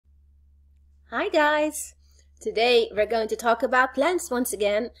Hi guys! Today we're going to talk about plants once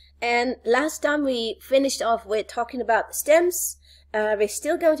again, and last time we finished off with talking about stems. We're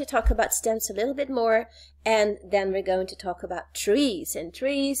still going to talk about stems a little bit more, and then we're going to talk about trees, and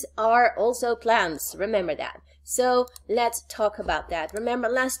trees are also plants, remember that. So let's talk about that. Remember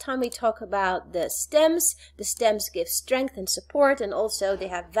last time we talked about the stems give strength and support, and also they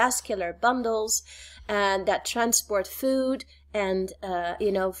have vascular bundles and that transport food and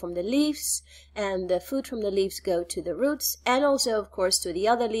from the leaves, and the food from the leaves go to the roots and also of course to the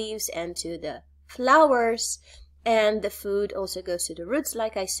other leaves and to the flowers, and the food also goes to the roots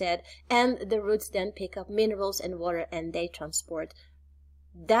like I said, and the roots then pick up minerals and water and they transport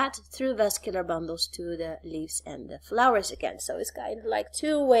that through vascular bundles to the leaves and the flowers again. So it's kind of like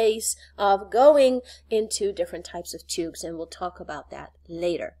two ways of going into different types of tubes, and we'll talk about that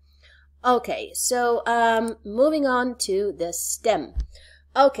later. Okay, so moving on to the stem.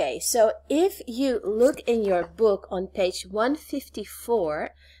 Okay, so if you look in your book on page 154,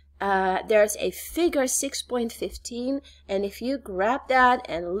 there's a figure 6.15, and if you grab that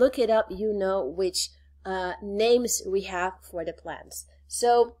and look it up, you know which names we have for the plants.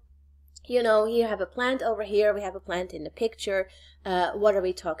 So, you have a plant over here, we have a plant in the picture. What are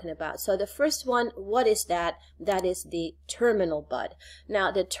we talking about? So the first one, what is that? That is the terminal bud. Now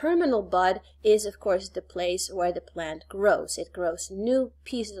the terminal bud is of course the place where the plant grows. It grows new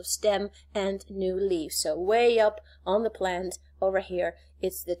pieces of stem and new leaves. So way up on the plant over here,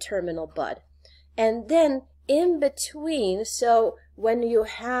 it's the terminal bud. And then in between, so when you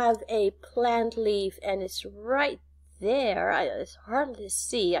have a plant leaf and it's right there, it's hard to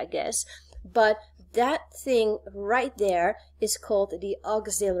see I guess, but that thing right there is called the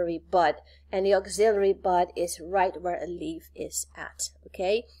auxiliary bud, and the auxiliary bud is right where a leaf is at.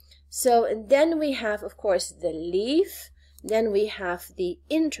 Okay, so and then we have of course the leaf, then we have the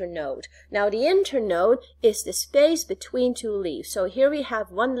internode. Now the internode is the space between two leaves. So here we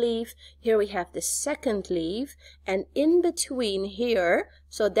have one leaf, here we have the second leaf, and in between here,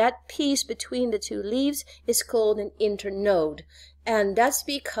 so that piece between the two leaves is called an internode. And that's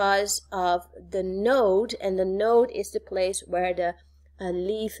because of the node, and the node is the place where the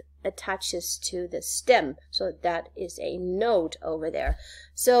leaf attaches to the stem. So that is a node over there.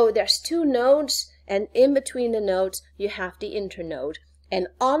 So there's two nodes, and in between the nodes you have the internode. And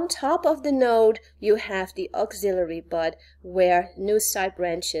on top of the node you have the auxiliary bud, where new side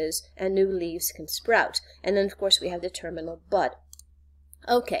branches and new leaves can sprout. And then of course we have the terminal bud.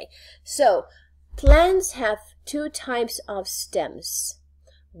 Okay, so plants have two types of stems: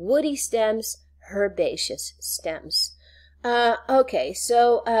 woody stems, herbaceous stems. Okay,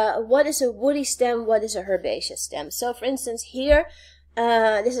 so what is a woody stem? What is a herbaceous stem? So for instance here,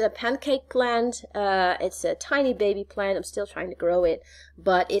 this is a pancake plant. It's a tiny baby plant. I'm still trying to grow it,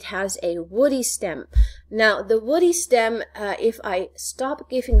 but it has a woody stem. Now the woody stem, if I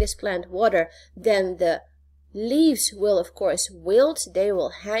stop giving this plant water, then the leaves will of course wilt, they will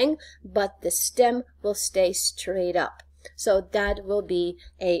hang, but the stem will stay straight up. So that will be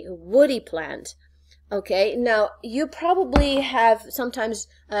a woody plant. Okay, now you probably have sometimes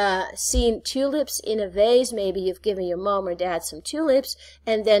seen tulips in a vase. Maybe you've given your mom or dad some tulips,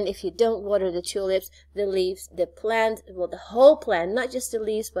 and then if you don't water the tulips, the leaves, the plant, well, the whole plant, not just the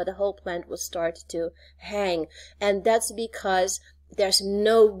leaves, but the whole plant will start to hang. And that's because there's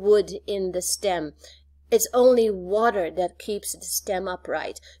no wood in the stem. It's only water that keeps the stem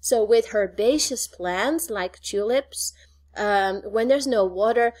upright. So with herbaceous plants like tulips, when there's no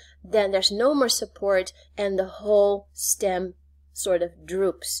water, then there's no more support and the whole stem sort of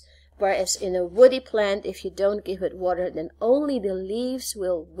droops. Whereas in a woody plant, if you don't give it water, then only the leaves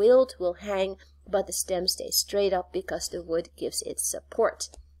will wilt, will hang, but the stem stays straight up because the wood gives it support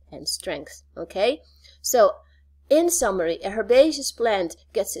and strength. Okay? So in summary, a herbaceous plant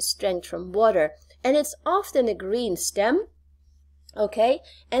gets its strength from water, and it's often a green stem. Okay,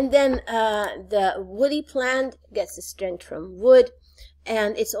 and then the woody plant gets the strength from wood,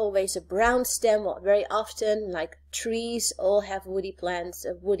 and it's always a brown stem. Well, very often, like trees, all have woody plants,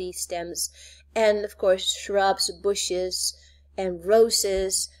 woody stems, and of course shrubs, bushes, and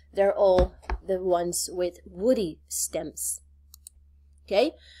roses, they're all the ones with woody stems.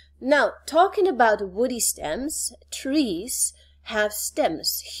 Okay, now talking about woody stems, trees have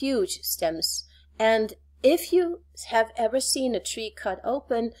stems, huge stems, and if you have ever seen a tree cut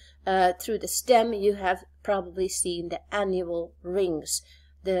open through the stem, you have probably seen the annual rings,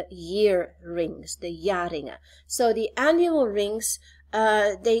 the year rings, the jaringen. So the annual rings,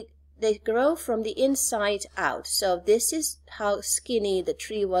 they grow from the inside out. So this is how skinny the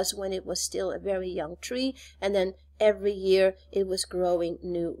tree was when it was still a very young tree, and then every year it was growing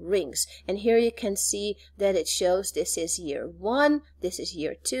new rings. And here you can see that it shows this is year 1, this is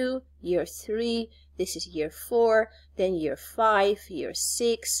year 2, year 3, this is year 4, then year 5, year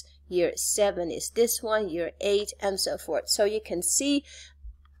 6, year 7 is this one, year 8, and so forth. So you can see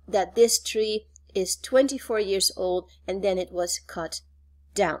that this tree is 24 years old, and then it was cut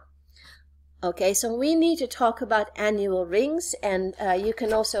down. Okay, so we need to talk about annual rings, and you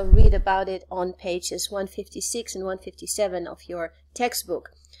can also read about it on pages 156 and 157 of your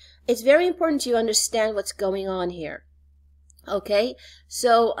textbook. It's very important you understand what's going on here. Okay,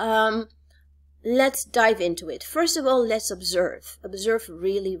 so let's dive into it. First of all, let's observe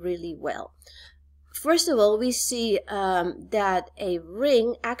really, really well. First of all, we see that a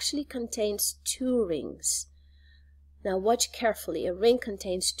ring actually contains 2 rings. Now watch carefully. A ring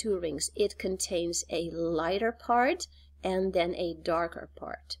contains 2 rings. It contains a lighter part and then a darker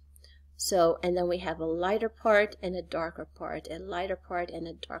part. So, and then we have a lighter part and a darker part, a lighter part and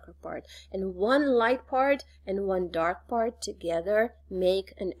a darker part. And one light part and one dark part together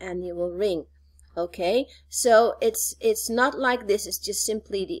make an annual ring. Okay, so it's not like this is just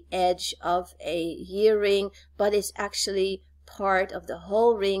simply the edge of a year ring, but it's actually part of the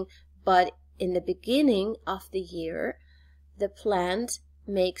whole ring. But in the beginning of the year, the plant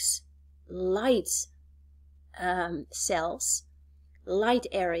makes light cells, light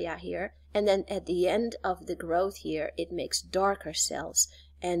area here, and then at the end of the growth year, it makes darker cells,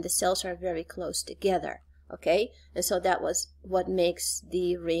 and the cells are very close together. Okay, and so that was what makes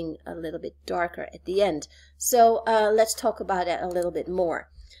the ring a little bit darker at the end. So let's talk about it a little bit more.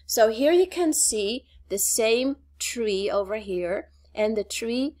 So here you can see the same tree over here, and the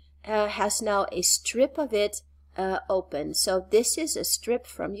tree has now a strip of it open. So this is a strip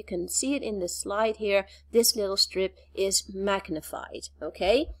from, you can see it in the slide here, this little strip is magnified.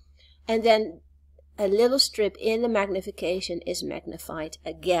 Okay, and then a little strip in the magnification is magnified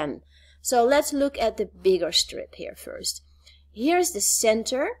again. So let's look at the bigger strip here first. Here's the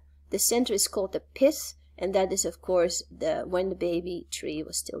center. The center is called the pith, and that is of course when the baby tree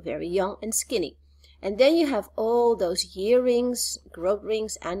was still very young and skinny. And then you have all those year rings, growth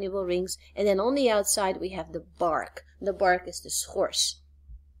rings, annual rings, and then on the outside we have the bark. The bark is the schors.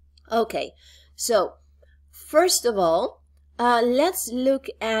 Okay, so first of all, let's look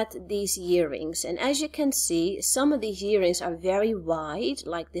at these year rings. And as you can see, some of these year rings are very wide,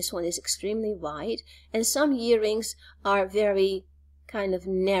 like this one is extremely wide, and some year rings are very kind of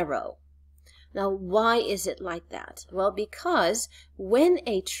narrow. Now, why is it like that? Well, because when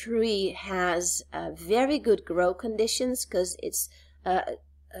a tree has very good grow conditions, because it's a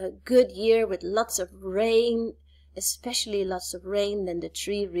good year with lots of rain, especially lots of rain, then the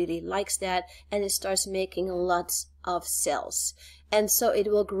tree really likes that, and it starts making lots of cells. And so it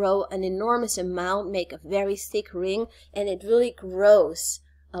will grow an enormous amount, make a very thick ring, and it really grows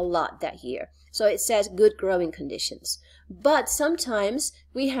a lot that year. So it says good growing conditions. But sometimes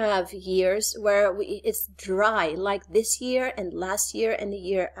we have years where it's dry, like this year and last year and the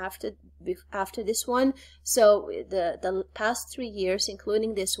year after this one. So the past 3 years,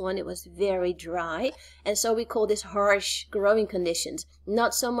 including this one, it was very dry. And so we call this harsh growing conditions.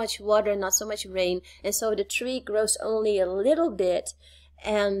 Not so much water, not so much rain. And so the tree grows only a little bit.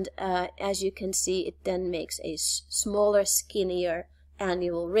 And as you can see, it then makes a smaller, skinnier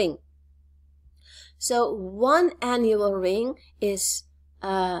annual ring. So one annual ring is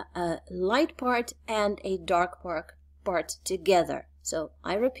a light part and a dark part together. So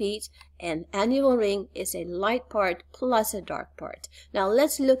I repeat, an annual ring is a light part plus a dark part. Now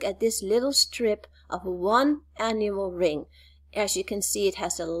let's look at this little strip of one annual ring. As you can see, it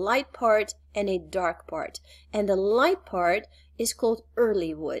has a light part and a dark part. And the light part is called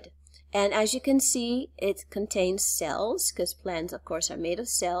early wood. And as you can see, it contains cells, because plants, of course, are made of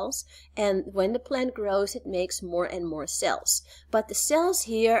cells. And when the plant grows, it makes more and more cells. But the cells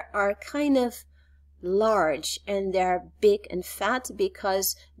here are kind of large, and they're big and fat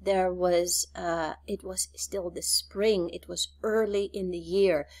because there was it was still the spring. It was early in the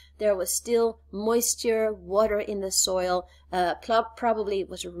year. There was still moisture, water in the soil. Probably it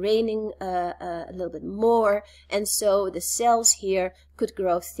was raining a little bit more, and so the cells here could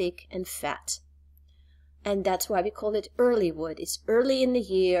grow thick and fat. And that's why we call it early wood. It's early in the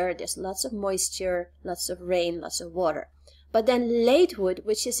year. There's lots of moisture, lots of rain, lots of water. But then late wood,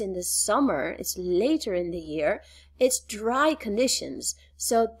 which is in the summer, it's later in the year, it's dry conditions.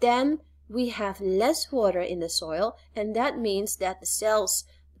 So then we have less water in the soil, and that means that the cells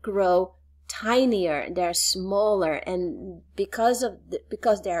grow tinier, they're smaller, and because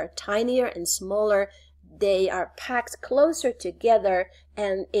they are tinier and smaller, they are packed closer together,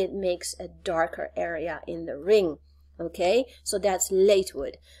 and it makes a darker area in the ring. Okay, so that's late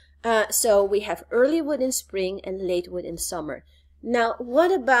wood. So we have early wood in spring and late wood in summer. Now,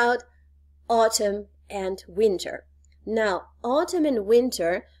 what about autumn and winter? Now, autumn and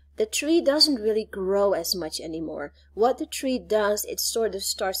winter, the tree doesn't really grow as much anymore. What the tree does, it sort of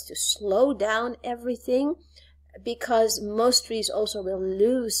starts to slow down everything, because most trees also will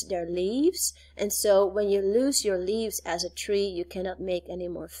lose their leaves. And so when you lose your leaves as a tree, you cannot make any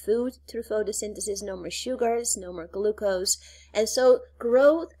more food through photosynthesis, no more sugars, no more glucose. And so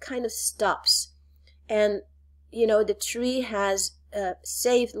growth kind of stops. And, you know, the tree has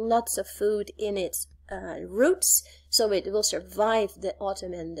saved lots of food in its roots, so it will survive the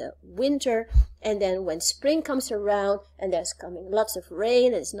autumn and the winter. And then when spring comes around and there's coming lots of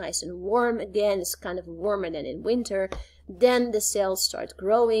rain, it's nice and warm again, it's kind of warmer than in winter, then the cells start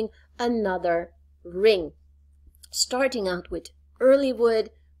growing another ring, starting out with early wood,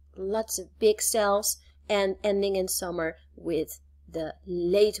 lots of big cells, and ending in summer with the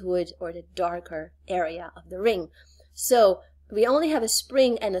late wood or the darker area of the ring. So we only have a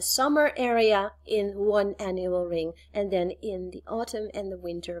spring and a summer area in one annual ring, and then in the autumn and the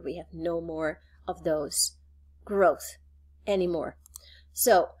winter we have no more of those growth anymore.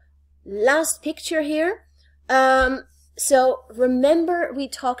 So last picture here. So remember we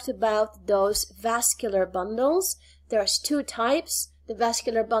talked about those vascular bundles. There's two types. The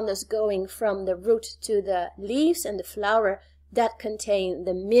vascular bundles going from the root to the leaves and the flower that contain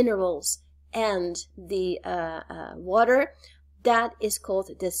the minerals and the water. That is called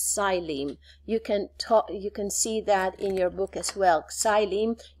the xylem. You can see that in your book as well.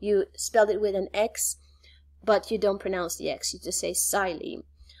 Xylem, you spelled it with an X, but you don't pronounce the X, you just say xylem.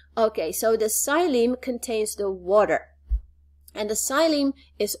 Okay, so the xylem contains the water. And the xylem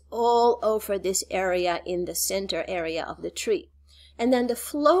is all over this area in the center area of the tree. And then the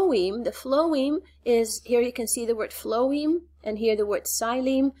phloem is, here you can see the word phloem, and here the word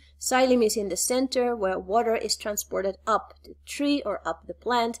xylem. Xylem is in the center where water is transported up the tree or up the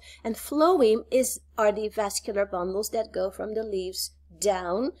plant. And phloem are the vascular bundles that go from the leaves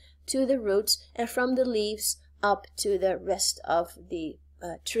down to the roots and from the leaves up to the rest of the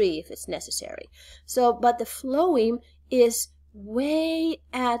tree if it's necessary. So, but the phloem is way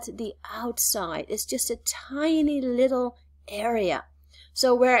at the outside. It's just a tiny little area.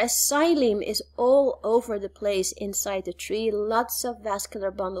 So whereas xylem is all over the place inside the tree, lots of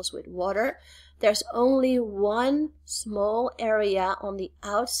vascular bundles with water, there's only one small area on the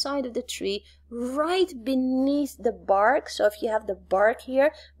outside of the tree, right beneath the bark. So if you have the bark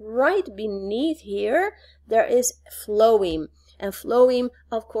here, right beneath here, there is phloem. And phloem,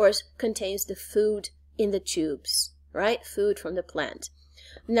 of course, contains the food in the tubes, right? Food from the plant.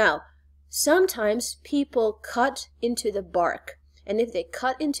 Now, sometimes people cut into the bark. And if they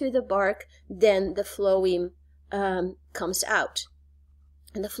cut into the bark, then the phloem comes out.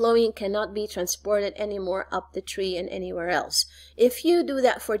 And the phloem cannot be transported anymore up the tree and anywhere else. If you do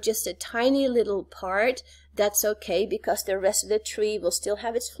that for just a tiny little part, that's okay, because the rest of the tree will still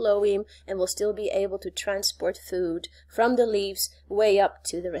have its phloem and will still be able to transport food from the leaves way up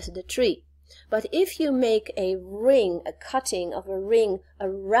to the rest of the tree. But if you make a ring, a cutting of a ring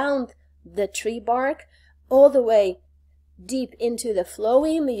around the tree bark, all the way deep into the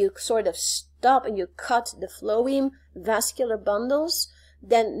phloem, you sort of stop and you cut the phloem vascular bundles,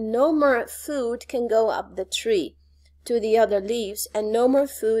 then no more food can go up the tree to the other leaves, and no more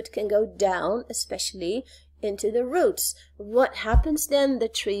food can go down, especially into the roots. What happens then? The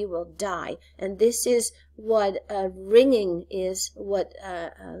tree will die. And this is what ringing is, what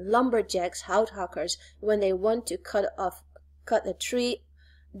lumberjacks, houthakkers, when they want to cut a tree,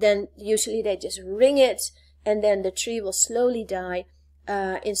 then usually they just ring it, and then the tree will slowly die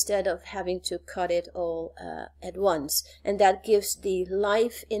instead of having to cut it all at once. And that gives the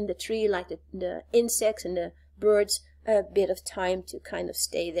life in the tree, like the insects and the birds, a bit of time to kind of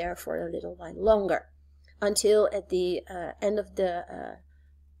stay there for a little while longer, until at the end of the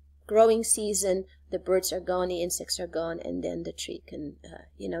growing season, the birds are gone, the insects are gone, and then the tree can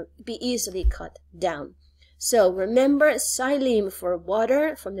be easily cut down. So remember, xylem for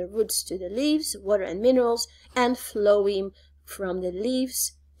water from the roots to the leaves, water and minerals, and phloem from the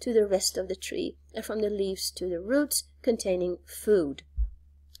leaves to the rest of the tree, and from the leaves to the roots containing food.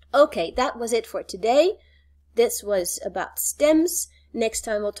 Okay, that was it for today. This was about stems. Next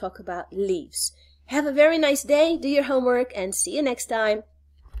time we'll talk about leaves. Have a very nice day, do your homework, and see you next time.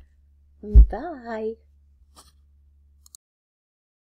 Bye.